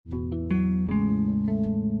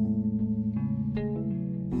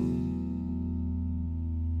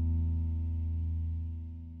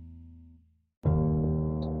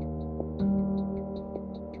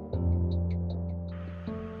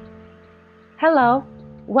Hello,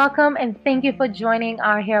 welcome, and thank you for joining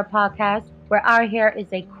our hair podcast, where our hair is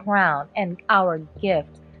a crown and our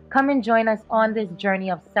gift. Come and join us on this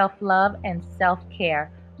journey of self love and self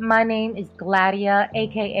care. My name is Gladia,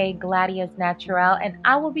 aka Gladia's Natural, and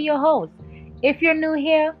I will be your host. If you're new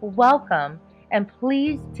here, welcome, and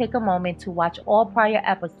please take a moment to watch all prior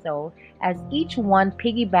episodes as each one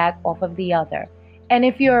piggyback off of the other. And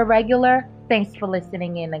if you're a regular, thanks for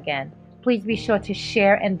listening in again. Please be sure to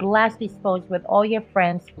share and blast these posts with all your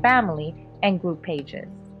friends, family, and group pages.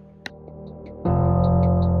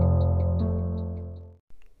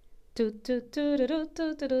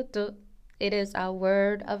 It is our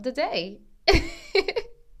word of the day.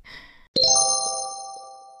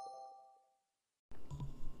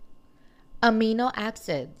 Amino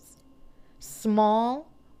acids,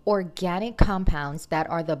 small organic compounds that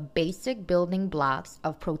are the basic building blocks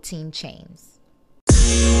of protein chains.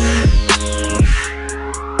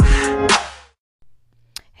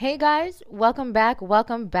 Hey guys, welcome back.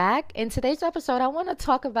 Welcome back. In today's episode, I want to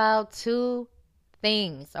talk about two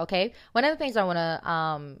things, okay? One of the things I want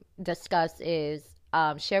to discuss is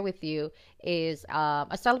share with you is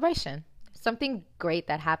a celebration. Something great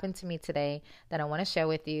that happened to me today that I want to share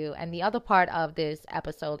with you. And the other part of this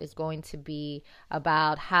episode is going to be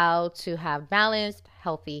about how to have balanced,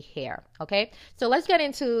 healthy hair. Okay, so let's get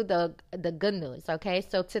into the good news. Okay,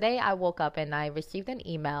 so today I woke up and I received an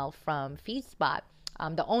email from FeedSpot,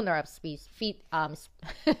 the owner of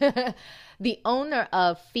the owner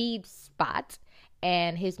of FeedSpot,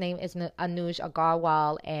 and his name is Anuj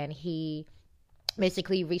Agarwal, and he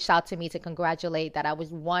basically reached out to me to congratulate that I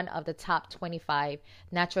was one of the top 25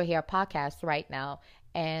 natural hair podcasts right now,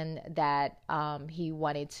 and that he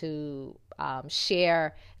wanted to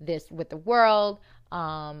share this with the world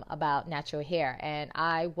about natural hair. And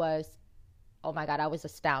I was, oh my God, I was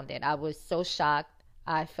astounded. I was so shocked.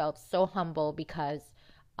 I felt so humble because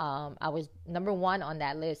I was number one on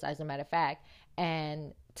that list, as a matter of fact,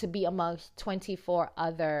 and to be amongst 24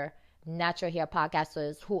 other natural hair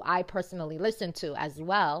podcasters who I personally listen to as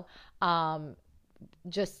well,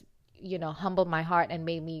 just, humbled my heart and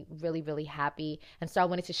made me really, really happy. And so I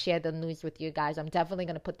wanted to share the news with you guys. I'm definitely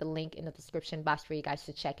going to put the link in the description box for you guys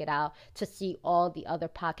to check it out, to see all the other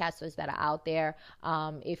podcasters that are out there.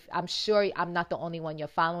 If I'm sure I'm not the only one you're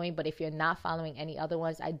following, but if you're not following any other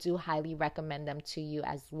ones, I do highly recommend them to you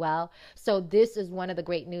as well. So this is one of the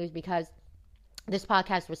great news, because this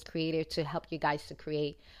podcast was created to help you guys to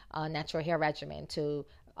create a natural hair regimen, to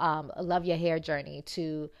love your hair journey,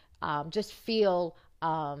 to just feel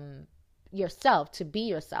yourself, to be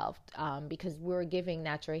yourself, because we're giving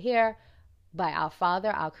natural hair by our Father,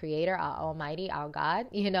 our Creator, our Almighty, our God,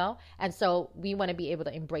 and so we want to be able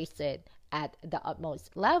to embrace it at the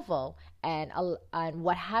utmost level. And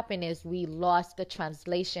what happened is we lost the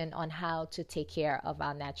translation on how to take care of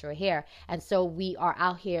our natural hair. And so we are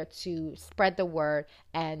out here to spread the word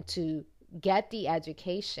and to get the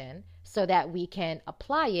education so that we can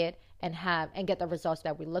apply it and get the results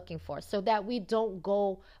that we're looking for, so that we don't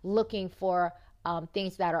go looking for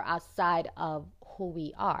things that are outside of who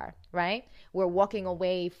we are, right? We're walking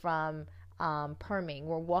away from perming.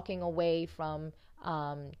 We're walking away from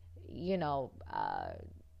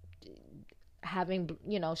having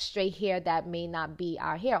straight hair that may not be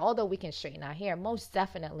our hair, although we can straighten our hair, most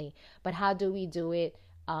definitely. But how do we do it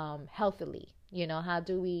healthily? How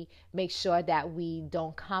do we make sure that we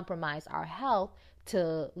don't compromise our health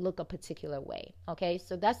to look a particular way? Okay,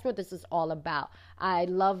 so that's what this is all about. I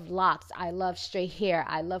love locks, I love straight hair,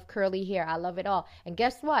 I love curly hair, I love it all. And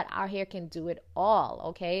guess what? Our hair can do it all,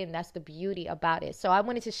 okay? And that's the beauty about it. So I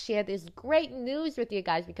wanted to share this great news with you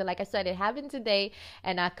guys, because like I said, it happened today,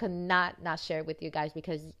 and I could not share it with you guys,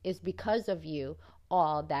 because it's because of you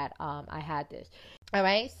all that I had this. All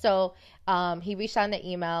right, so he reached out in the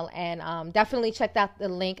email, and definitely checked out the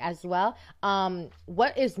link as well.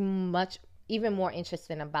 What is even more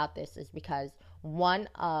interesting about this is because one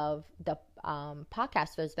of the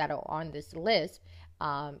podcasters that are on this list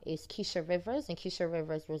is Keisha Rivers, and Keisha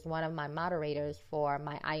Rivers was one of my moderators for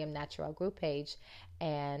my I Am Natural group page.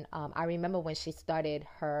 And I remember when she started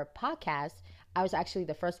her podcast, I was actually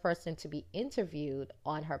the first person to be interviewed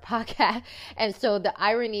on her podcast. And so the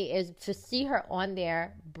irony is, to see her on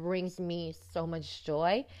there brings me so much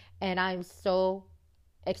joy, and I'm so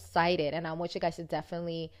excited, and I want you guys to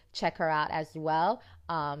definitely check her out as well.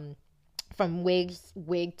 From wig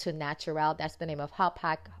to natural, that's the name of her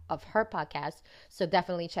podcast. So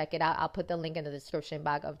definitely check it out. I'll put the link in the description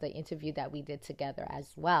box of the interview that we did together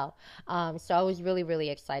as well. So I was really, really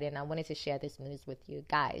excited, and I wanted to share this news with you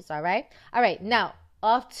guys. All right, now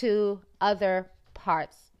off to other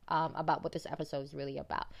parts about what this episode is really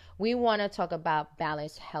about. We want to talk about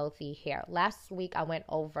balanced, healthy hair. Last week, I went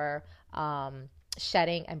over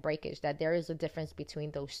shedding and breakage, that there is a difference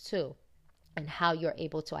between those two, and how you're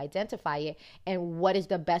able to identify it, and what is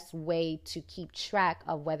the best way to keep track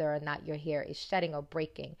of whether or not your hair is shedding or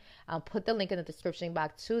breaking. I'll put the link in the description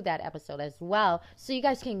box to that episode as well, so you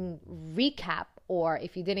guys can recap, or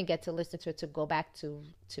if you didn't get to listen to it, to go back to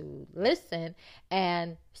listen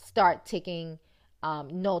and start taking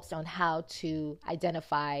notes on how to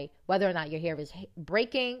identify whether or not your hair is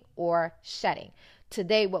breaking or shedding.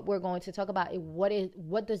 Today, what we're going to talk about is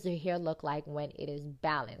what does your hair look like when it is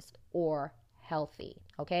balanced or healthy.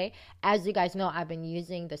 Okay, as you guys know, I've been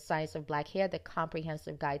using The Science of Black Hair, the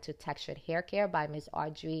comprehensive guide to textured hair care by Miss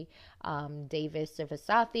Audrey Davis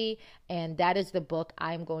Sivasathy, and that is the book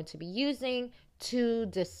I'm going to be using to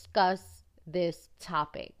discuss this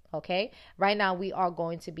topic. Okay, right now we are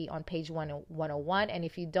going to be on page 101, and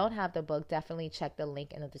if you don't have the book, definitely check the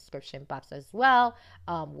link in the description box as well,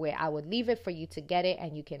 where I would leave it for you to get it,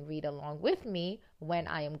 and you can read along with me when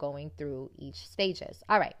I am going through each stages.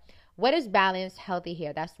 All right, what is balanced, healthy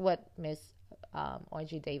hair? That's what Miss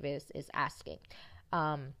Audrey Davis is asking.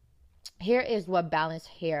 Here is what balanced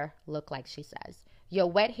hair look like, she says.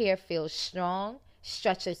 Your wet hair feels strong,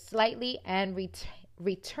 stretches slightly, and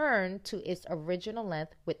return to its original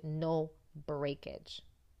length with no breakage.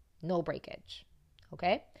 No breakage.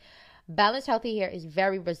 Okay? Balanced healthy hair is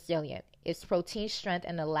very resilient. Its protein strength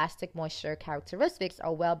and elastic moisture characteristics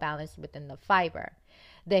are well balanced within the fiber.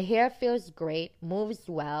 The hair feels great, moves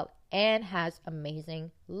well, and has amazing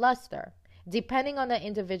luster. Depending on the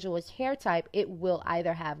individual's hair type, it will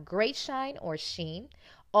either have great shine or sheen.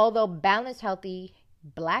 Although balanced healthy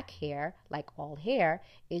black hair, like all hair,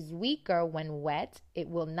 is weaker when wet, it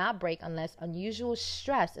will not break unless unusual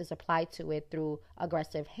stress is applied to it through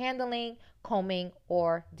aggressive handling, combing,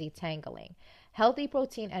 or detangling. Healthy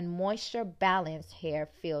protein and moisture balanced hair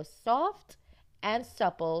feels soft and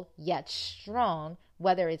supple, yet strong,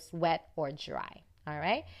 whether it's wet or dry. All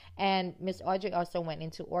right. And Miss Audrey also went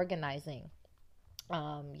into organizing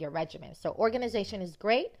your regimen. So organization is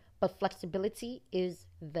great, but flexibility is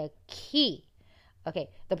the key.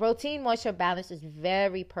 Okay, the protein moisture balance is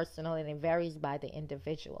very personal and it varies by the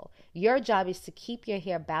individual. Your job is to keep your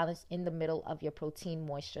hair balanced in the middle of your protein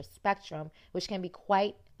moisture spectrum, which can be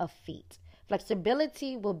quite a feat.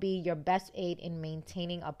 Flexibility will be your best aid in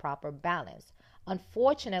maintaining a proper balance.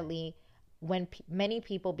 Unfortunately, when many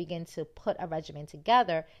people begin to put a regimen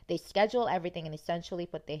together, they schedule everything and essentially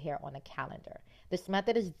put their hair on a calendar. This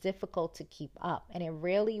method is difficult to keep up, and it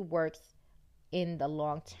rarely works in the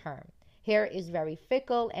long term. Hair is very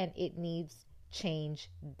fickle and it needs change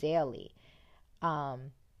daily.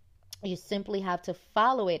 You simply have to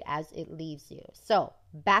follow it as it leaves you. So,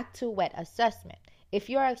 back to wet assessment. If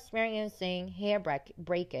you are experiencing hair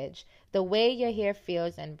breakage, the way your hair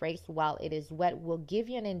feels and breaks while it is wet will give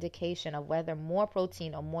you an indication of whether more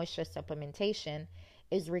protein or moisture supplementation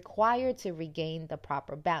is required to regain the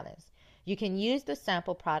proper balance. You can use the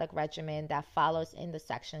sample product regimen that follows in the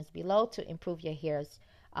sections below to improve your hair's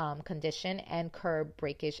condition and curb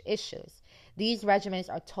breakage issues. These regimens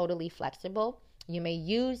are totally flexible. You may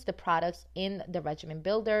use the products in the regimen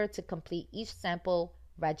builder to complete each sample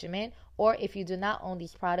regimen, or if you do not own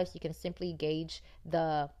these products, you can simply gauge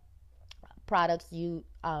the products you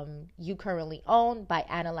currently own by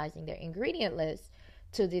analyzing their ingredient list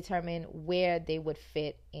to determine where they would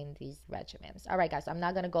fit in these regimens. All right, guys, I'm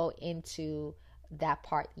not going to go into that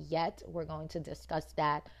part yet. We're going to discuss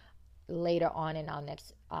that later on in our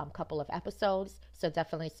next couple of episodes. So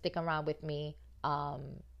definitely stick around with me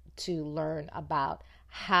to learn about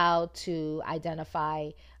how to identify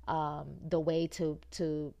the way to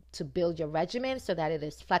build your regimen so that it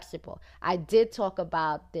is flexible. I did talk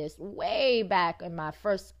about this way back in my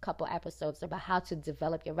first couple episodes about how to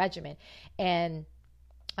develop your regimen. And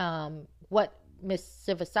what Miss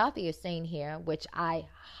Sivasathy is saying here, which I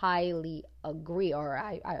highly agree, or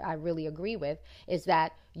I really agree with, is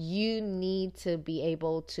that you need to be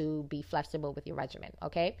able to be flexible with your regimen,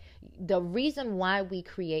 okay? The reason why we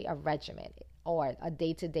create a regimen or a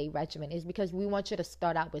day-to-day regimen is because we want you to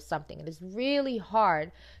start out with something. And it's really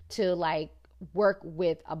hard to work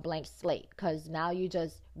with a blank slate, because now you're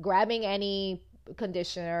just grabbing any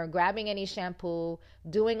conditioner, grabbing any shampoo,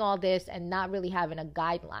 doing all this and not really having a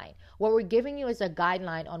guideline. What we're giving you is a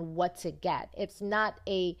guideline on what to get. It's not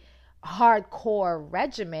a hardcore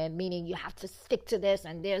regimen, meaning you have to stick to this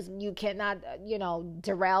and you cannot,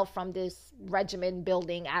 derail from this regimen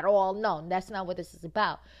building at all. No, that's not what this is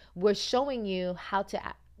about. We're showing you how to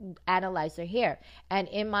analyze their hair. And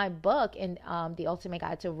in my book, in The Ultimate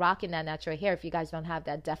Guide to Rocking That Natural Hair, if you guys don't have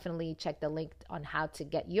that, definitely check the link on how to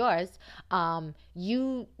get yours.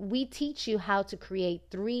 We teach you how to create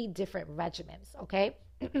 3 different regimens, okay?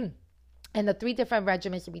 And the 3 different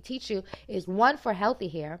regimens that we teach you is one for healthy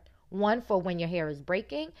hair, one for when your hair is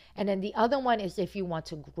breaking, and then the other one is if you want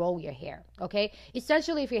to grow your hair, okay?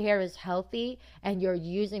 Essentially, if your hair is healthy and you're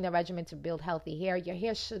using the regimen to build healthy hair, your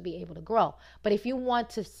hair should be able to grow. But if you want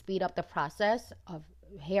to speed up the process of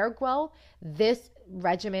hair growth, this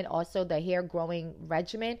regimen, also the hair growing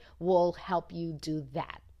regimen, will help you do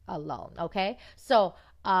that alone, okay? So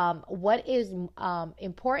what is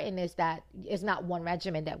important is that it's not one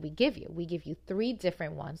regimen that we give you. We give you 3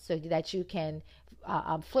 different ones so that you can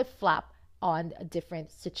flip-flop on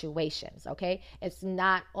different situations, okay? It's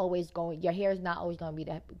not always your hair is not always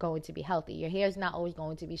going to be healthy. Your hair is not always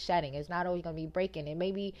going to be shedding. It's not always going to be breaking. And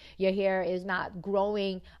maybe your hair is not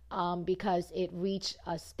growing because it reached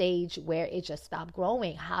a stage where it just stopped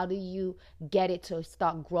growing. How do you get it to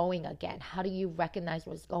start growing again? How do you recognize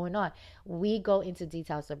what's going on? We go into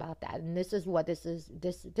details about that. And this is what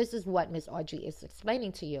Miss Audrey is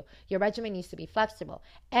explaining to you. Your regimen needs to be flexible.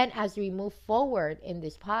 And as we move forward in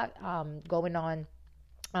this going on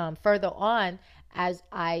further on, as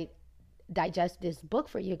I digest this book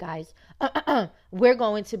for you guys, we're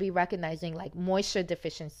going to be recognizing like moisture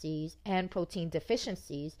deficiencies and protein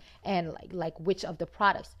deficiencies, and like which of the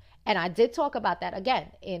products. And I did talk about that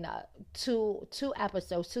again in two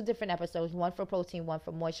different episodes, one for protein, one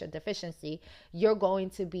for moisture deficiency. You're going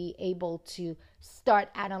to be able to start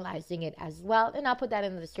analyzing it as well. And I'll put that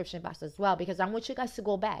in the description box as well, because I want you guys to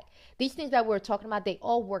go back. These things that we're talking about, they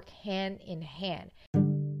all work hand in hand.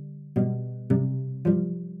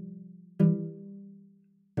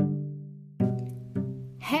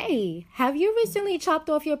 Hey, have you recently chopped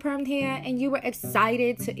off your permed hair and you were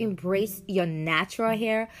excited to embrace your natural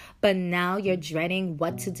hair, but now you're dreading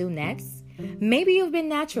what to do next? Maybe you've been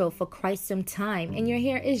natural for quite some time and your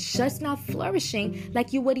hair is just not flourishing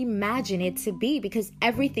like you would imagine it to be because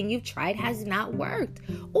everything you've tried has not worked.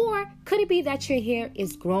 Or could it be that your hair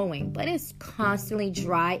is growing, but it's constantly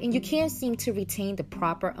dry and you can't seem to retain the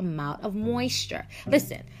proper amount of moisture?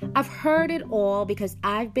 Listen, I've heard it all because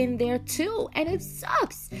I've been there too, and it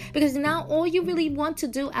sucks because now all you really want to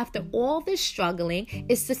do after all this struggling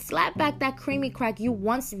is to slap back that creamy crack you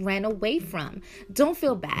once ran away from. Don't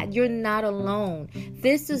feel bad. You're not alone.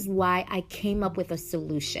 This is why I came up with a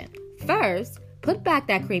solution. First, put back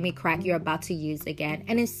that creamy crack you're about to use again,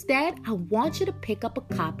 and instead, I want you to pick up a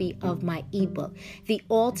copy of my ebook, The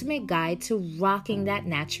Ultimate Guide to Rocking That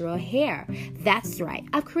Natural Hair. That's right,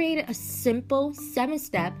 I've created a simple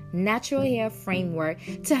 7-step natural hair framework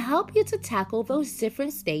to help you to tackle those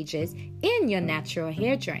different stages in your natural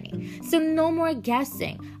hair journey. So no more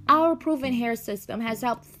guessing. Our proven hair system has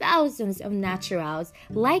helped thousands of naturals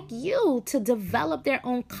like you to develop their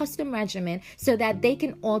own custom regimen so that they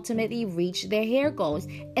can ultimately reach their hair goals.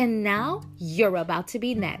 And now you're about to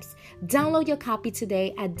be next. Download your copy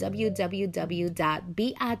today at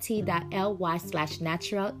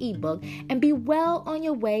www.bit.ly/natural ebook and be well on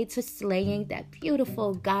your way to slaying that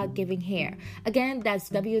beautiful God-given hair. Again, that's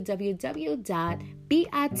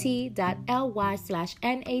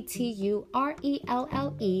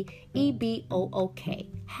www.bit.ly/NATURELLEEBOOK.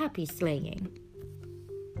 Happy slaying.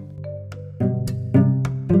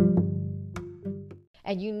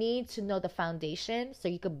 And you need to know the foundation so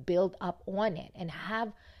you could build up on it and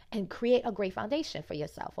create a great foundation for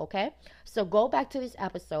yourself, okay? So go back to this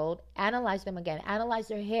episode, analyze them again, analyze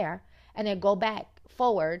your hair, and then go back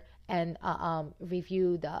forward and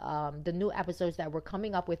review the new episodes that we're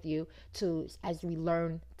coming up with you as we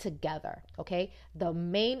learn together, okay? The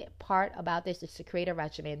main part about this is to create a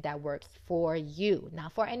regimen that works for you,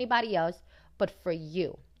 not for anybody else, but for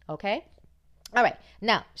you, okay? All right,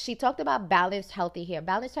 now she talked about balanced healthy hair.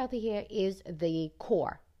 Balanced healthy hair is the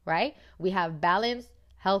core, right? We have balanced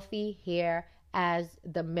healthy hair as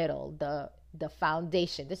the middle, the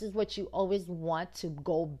foundation. This is what you always want to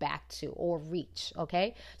go back to or reach,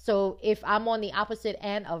 okay? So if I'm on the opposite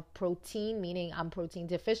end of protein, meaning I'm protein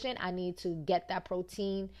deficient, I need to get that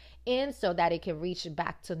protein in so that it can reach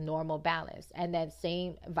back to normal balance. And then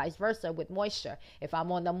same vice versa with moisture. If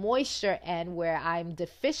I'm on the moisture end where I'm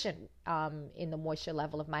deficient in the moisture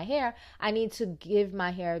level of my hair, I need to give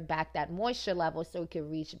my hair back that moisture level so it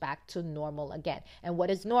can reach back to normal again. And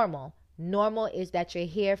what is normal? Normal is that your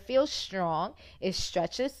hair feels strong, it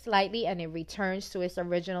stretches slightly, and it returns to its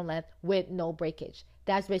original length with no breakage.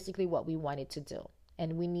 That's basically what we want it to do.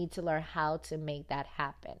 And we need to learn how to make that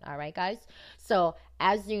happen. All right, guys? So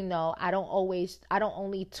as you know, I don't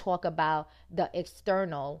only talk about the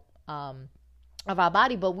external of our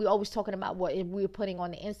body, but we're always talking about what we're putting on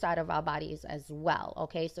the inside of our bodies as well.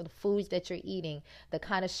 Okay, so the foods that you're eating, the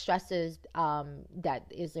kind of stresses that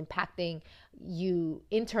is impacting you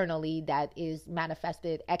internally, that is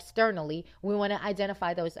manifested externally, we want to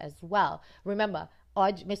identify those as well. Remember,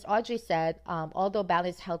 Miss Audrey said, although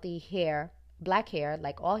balanced, healthy hair, black hair,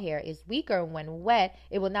 like all hair, is weaker when wet,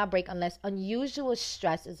 it will not break unless unusual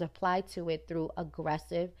stress is applied to it through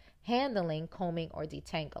aggressive handling, combing, or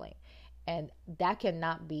detangling. And that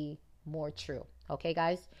cannot be more true. Okay,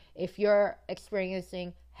 guys? If you're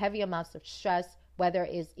experiencing heavy amounts of stress, whether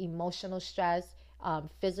it's emotional stress,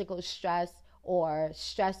 physical stress, or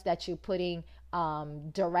stress that you're putting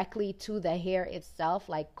directly to the hair itself,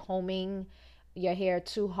 like combing your hair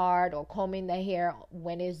too hard or combing the hair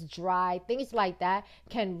when it's dry, things like that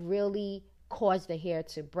can really cause the hair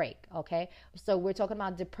to break. Okay, so we're talking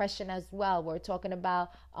about depression as well. We're talking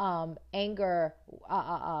about anger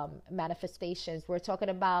manifestations. We're talking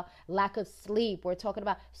about lack of sleep. We're talking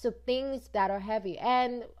about things that are heavy,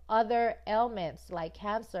 and other ailments like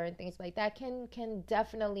cancer and things like that can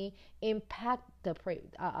definitely impact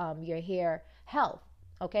your hair health.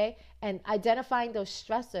 Okay, and identifying those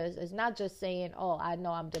stressors is not just saying, oh, I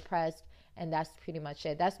know I'm depressed and that's pretty much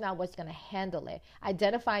it. That's not what's going to handle it.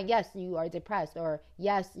 Identifying, yes, you are depressed, or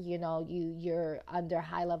yes, you're under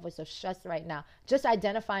high levels of stress right now. Just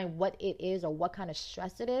identifying what it is or what kind of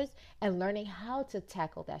stress it is, and learning how to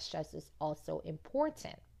tackle that stress is also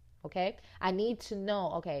important. Okay, I need to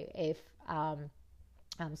know, okay, if I'm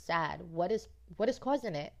sad, what is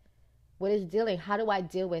causing it? What is dealing? How do I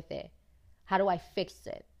deal with it? How do I fix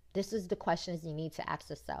it? This is the questions you need to ask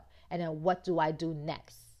yourself. And then what do I do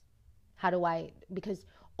next? Because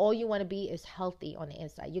all you want to be is healthy on the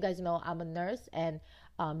inside. You guys know I'm a nurse, and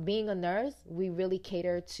being a nurse, we really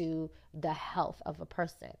cater to the health of a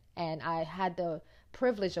person. And I had the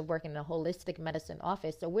privilege of working in a holistic medicine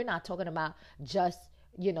office. So we're not talking about just,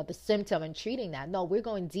 the symptom and treating that. No, we're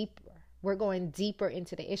going deeper. We're going deeper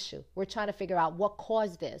into the issue. We're trying to figure out what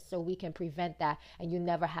caused this so we can prevent that and you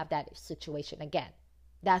never have that situation again.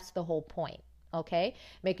 That's the whole point. Okay?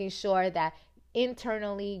 Making sure that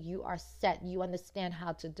internally you are set, you understand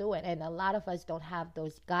how to do it. And a lot of us don't have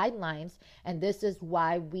those guidelines, and this is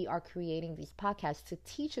why we are creating these podcasts, to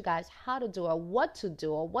teach you guys how to do, or what to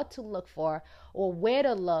do, or what to look for, or where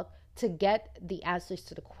to look to get the answers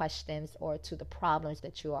to the questions or to the problems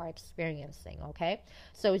that you are experiencing. Okay,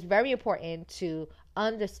 so it's very important to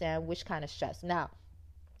understand which kind of stress. Now,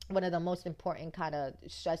 one of the most important kind of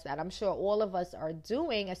stress that I'm sure all of us are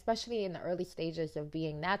doing, especially in the early stages of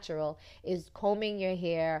being natural, is combing your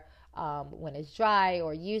hair when it's dry,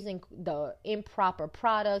 or using the improper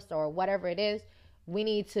products or whatever it is. We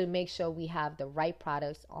need to make sure we have the right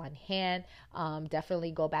products on hand.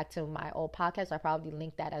 Definitely go back to my old podcast. I probably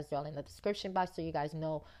link that as well in the description box, so you guys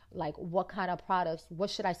know like what kind of products, what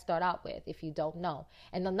should I start out with if you don't know.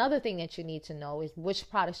 And another thing that you need to know is which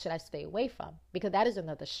products should I stay away from, because that is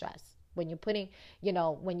another stress when you're putting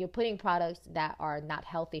products that are not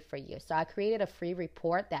healthy for you. So I created a free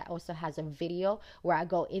report that also has a video where I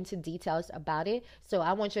go into details about it. So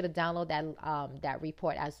I want you to download that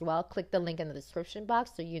report as well. Click the link in the description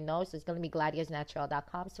box so you know. So it's going to be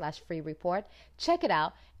gladiusnatural.com/free report. Check it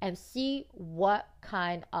out and see what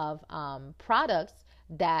kind of products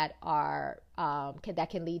that are that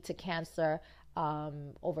can lead to cancer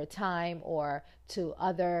over time, or to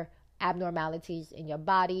other abnormalities in your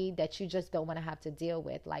body that you just don't want to have to deal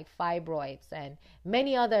with, like fibroids and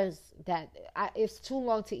many others that it's too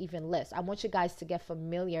long to even list. I want you guys to get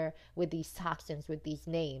familiar with these toxins, with these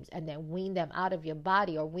names, and then wean them out of your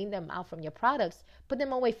body, or wean them out from your products. Put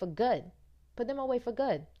them away for good.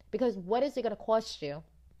 Because what is it going to cost you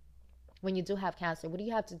when you do have cancer? What do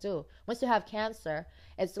you have to do? Once you have cancer,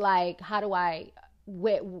 it's like,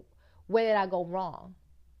 where did I go wrong?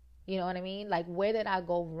 You know what I mean? Like, where did I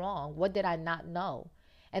go wrong? What did I not know?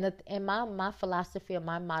 And my philosophy, or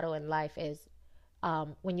my motto in life is,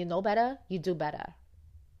 when you know better, you do better.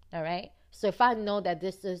 All right? So if I know that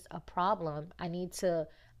this is a problem, I need to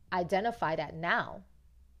identify that now.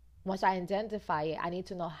 Once I identify it, I need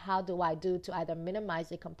to know how do I do to either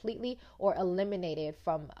minimize it completely or eliminate it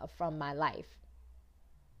from my life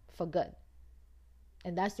for good.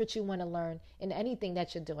 And that's what you want to learn in anything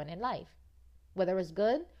that you're doing in life, whether it's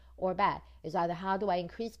good or bad. Is either how do I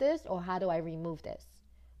increase this or how do I remove this?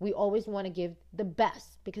 We always want to give the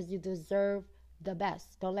best because you deserve the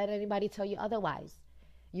best. Don't let anybody tell you otherwise.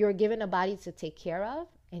 You're given a body to take care of,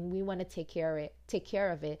 and we want to take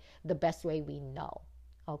care of it the best way we know.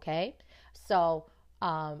 Okay. So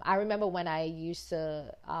I remember when I used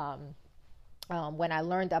to, when I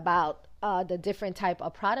learned about the different type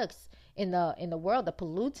of products in the world, the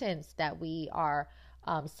pollutants that we are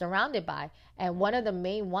surrounded by, and one of the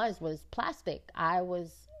main ones was plastic. I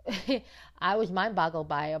was I was mind boggled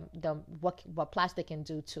by the what plastic can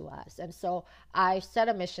do to us, and so I set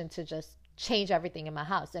a mission to just change everything in my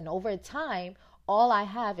house. And over time, all I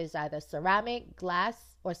have is either ceramic, glass,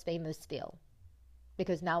 or stainless steel,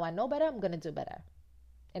 because now I know better. I'm gonna do better.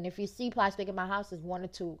 And if you see plastic in my house, it's one or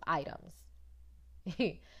two items.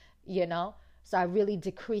 you know so I really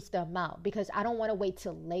decreased the amount, because I don't want to wait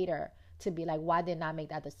till later to be like, why didn't I make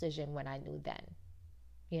that decision when I knew then?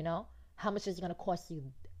 How much is it going to cost you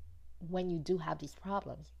when you do have these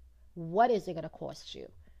problems? What is it going to cost you?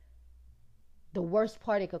 The worst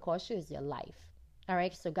part it could cost you is your life. All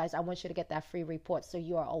right, so guys, I want you to get that free report so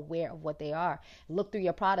you are aware of what they are. Look through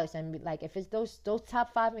your products and be like, if it's those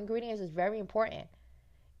top 5 ingredients, is very important.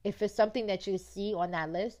 If it's something that you see on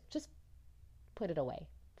that list, just put it away.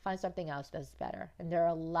 Find something else that's better. And there are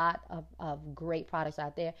a lot of great products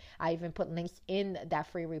out there. I even put links in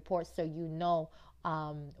that free report so you know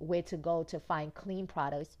where to go to find clean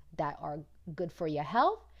products that are good for your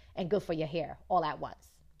health and good for your hair all at once.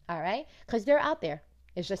 All right? Because they're out there.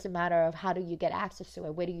 It's just a matter of how do you get access to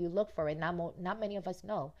it? Where do you look for it? Not many of us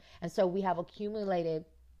know. And so we have accumulated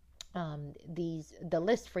the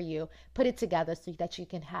list for you, put it together so that you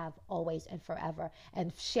can have always and forever,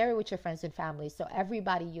 and share it with your friends and family, so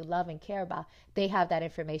everybody you love and care about, they have that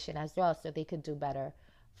information as well, so they could do better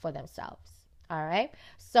for themselves. All right,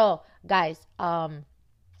 so guys,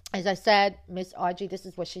 as I said, Miss Audrey, this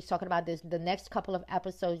is what she's talking about. The next couple of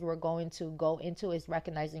episodes we're going to go into is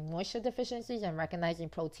recognizing moisture deficiencies and recognizing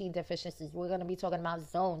protein deficiencies. We're going to be talking about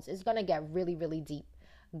zones. It's going to get really, really deep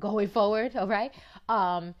going forward. All right.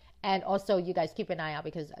 And also, you guys keep an eye out,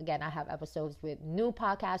 because again, I have episodes with new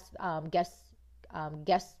podcast guests,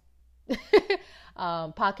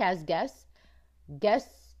 podcast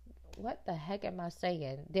guests. What the heck am I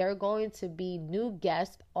saying? There are going to be new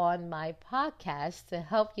guests on my podcast to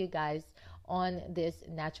help you guys on this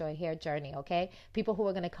natural hair journey. Okay, people who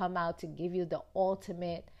are going to come out to give you the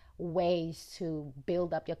ultimate ways to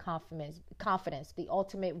build up your confidence, the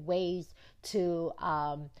ultimate ways to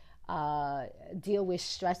deal with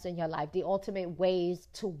stress in your life, the ultimate ways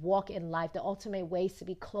to walk in life, the ultimate ways to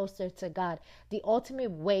be closer to God, the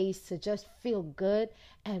ultimate ways to just feel good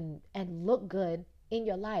and look good in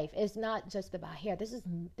your life. It's not just about hair. This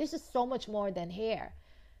is so much more than hair.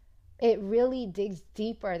 It really digs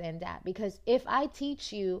deeper than that, because if I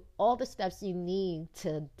teach you all the steps you need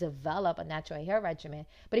to develop a natural hair regimen,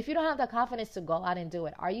 but if you don't have the confidence to go out and do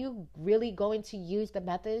it, are you really going to use the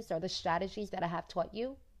methods or the strategies that I have taught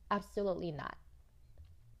you? Absolutely not.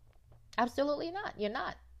 Absolutely not. You're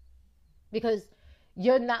not. Because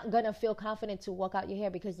you're not going to feel confident to walk out your hair,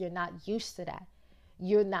 because you're not used to that.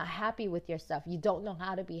 You're not happy with yourself. You don't know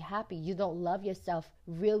how to be happy. You don't love yourself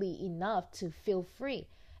really enough to feel free.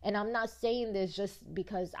 And I'm not saying this just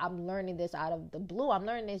because I'm learning this out of the blue. I'm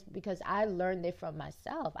learning this because I learned it from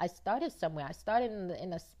myself. I started somewhere. I started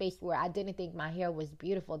in a space where I didn't think my hair was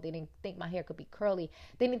beautiful. Didn't think my hair could be curly.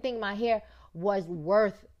 Didn't think my hair was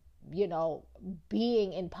worth,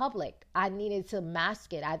 being in public. I needed to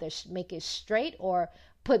mask it, either make it straight or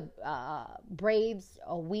put braids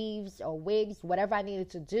or weaves or wigs, whatever I needed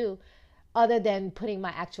to do, other than putting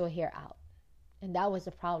my actual hair out. And that was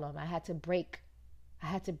the problem. I had to break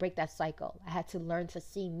that cycle. I had to learn to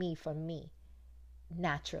see me for me,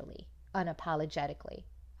 naturally, unapologetically.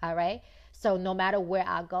 All right. So no matter where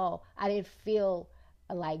I go, I didn't feel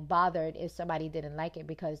like bothered if somebody didn't like it,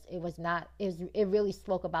 because it really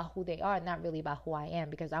spoke about who they are, not really about who I am,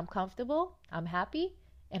 because I'm comfortable, I'm happy,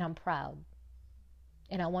 and I'm proud.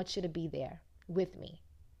 And I want you to be there with me.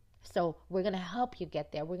 So we're going to help you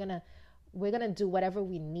get there. We're going to do whatever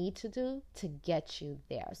we need to do to get you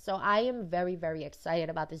there. So I am very, very excited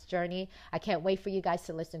about this journey. I can't wait for you guys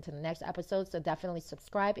to listen to the next episode. So definitely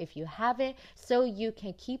subscribe if you haven't, so you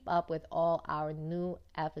can keep up with all our new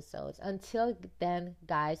episodes. Until then,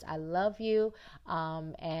 guys, I love you.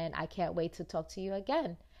 And I can't wait to talk to you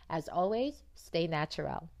again. As always, stay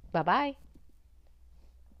natural. Bye-bye.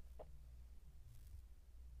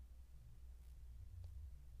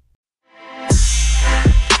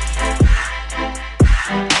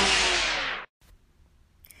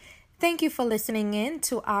 Thank you for listening in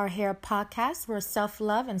to our hair podcast, where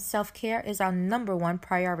self-love and self-care is our number one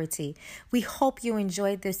priority. We hope you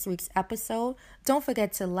enjoyed this week's episode. Don't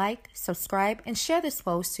forget to like, subscribe, and share this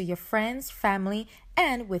post to your friends, family,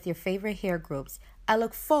 and with your favorite hair groups. I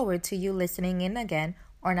look forward to you listening in again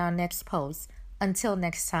on our next post. Until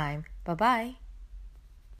next time, bye-bye.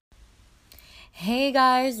 Hey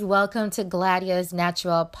guys, welcome to Gladia's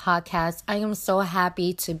Natural Podcast. I am so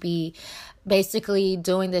happy to be basically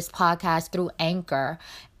doing this podcast through Anchor.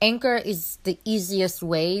 Anchor is the easiest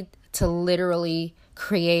way to literally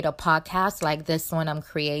create a podcast like this one I'm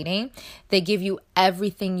creating. They give you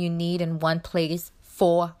everything you need in one place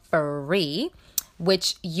for free,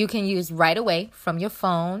 which you can use right away from your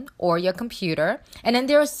phone or your computer. And then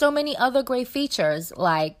there are so many other great features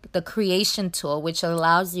like the creation tool, which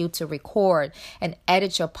allows you to record and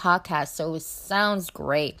edit your podcast so it sounds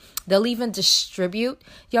great. They'll even distribute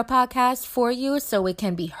your podcast for you so it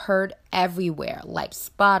can be heard everywhere, like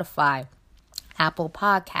Spotify, Apple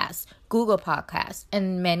Podcasts, Google Podcasts,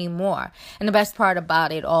 and many more. And the best part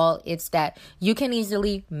about it all is that you can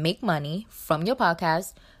easily make money from your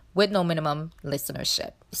podcast with no minimum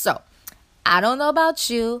listenership. So, I don't know about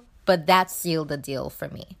you, but that sealed the deal for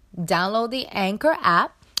me. Download the Anchor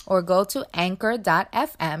app or go to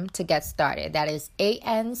anchor.fm to get started. That is ANCHOR.F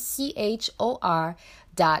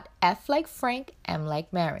like Frank, M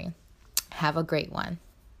like Mary. Have a great one.